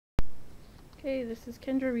Okay, this is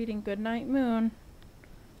Kendra reading Goodnight Moon.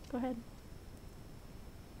 Go ahead.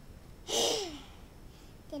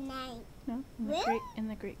 Good night. No, in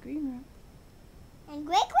the great green room. In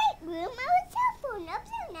great room, I was telephone up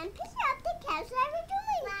soon and picked up the couch I was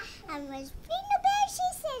doing. I was feeding the bear, she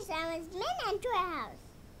says. I was men into a house.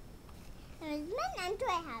 I was men into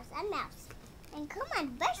a house, a mouse. And come on,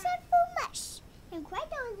 brush out for mush. And quite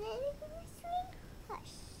a little sweet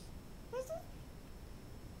hush. What's this?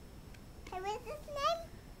 Hey, what's this name?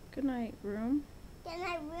 Goodnight room.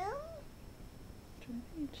 Goodnight room. Turn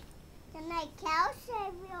the page. Goodnight couch, I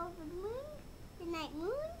real the moon. Goodnight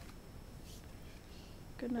moon.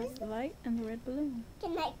 Goodnight light and the red balloon.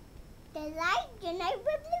 Goodnight the light, goodnight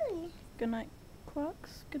balloon. Goodnight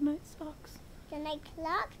clocks, goodnight socks. Goodnight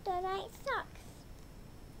clock, goodnight socks.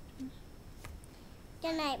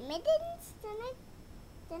 Goodnight mittens,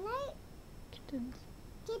 goodnight Kittens.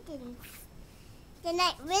 kittens.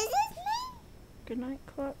 Goodnight wizard's name. Goodnight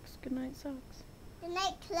clocks, goodnight socks.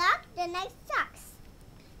 Goodnight clock, goodnight socks.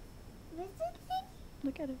 Wizard's name?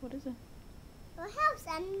 Look at it, what is it? A house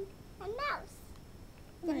and a mouse.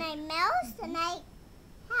 Right. Goodnight mouse, goodnight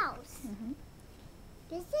house.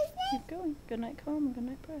 Wizard's name? Keep going. Goodnight comb and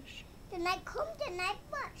goodnight brush. Goodnight comb, goodnight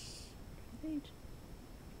brush. Page.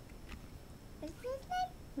 Wizard's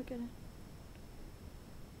name? Look at it.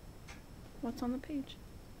 What's on the page?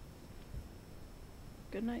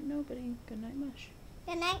 Goodnight nobody, goodnight mush.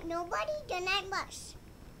 Goodnight nobody, goodnight mush.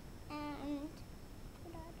 And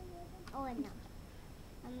oh no.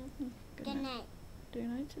 Goodnight. Good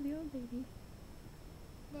night to the old lady.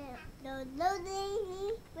 The old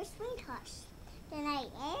lady whispering hush.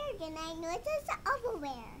 Goodnight air, goodnight noises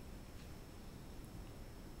everywhere.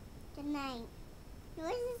 Goodnight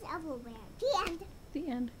noises everywhere. The end. The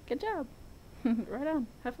end. Good job. Right on.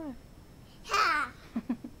 High five.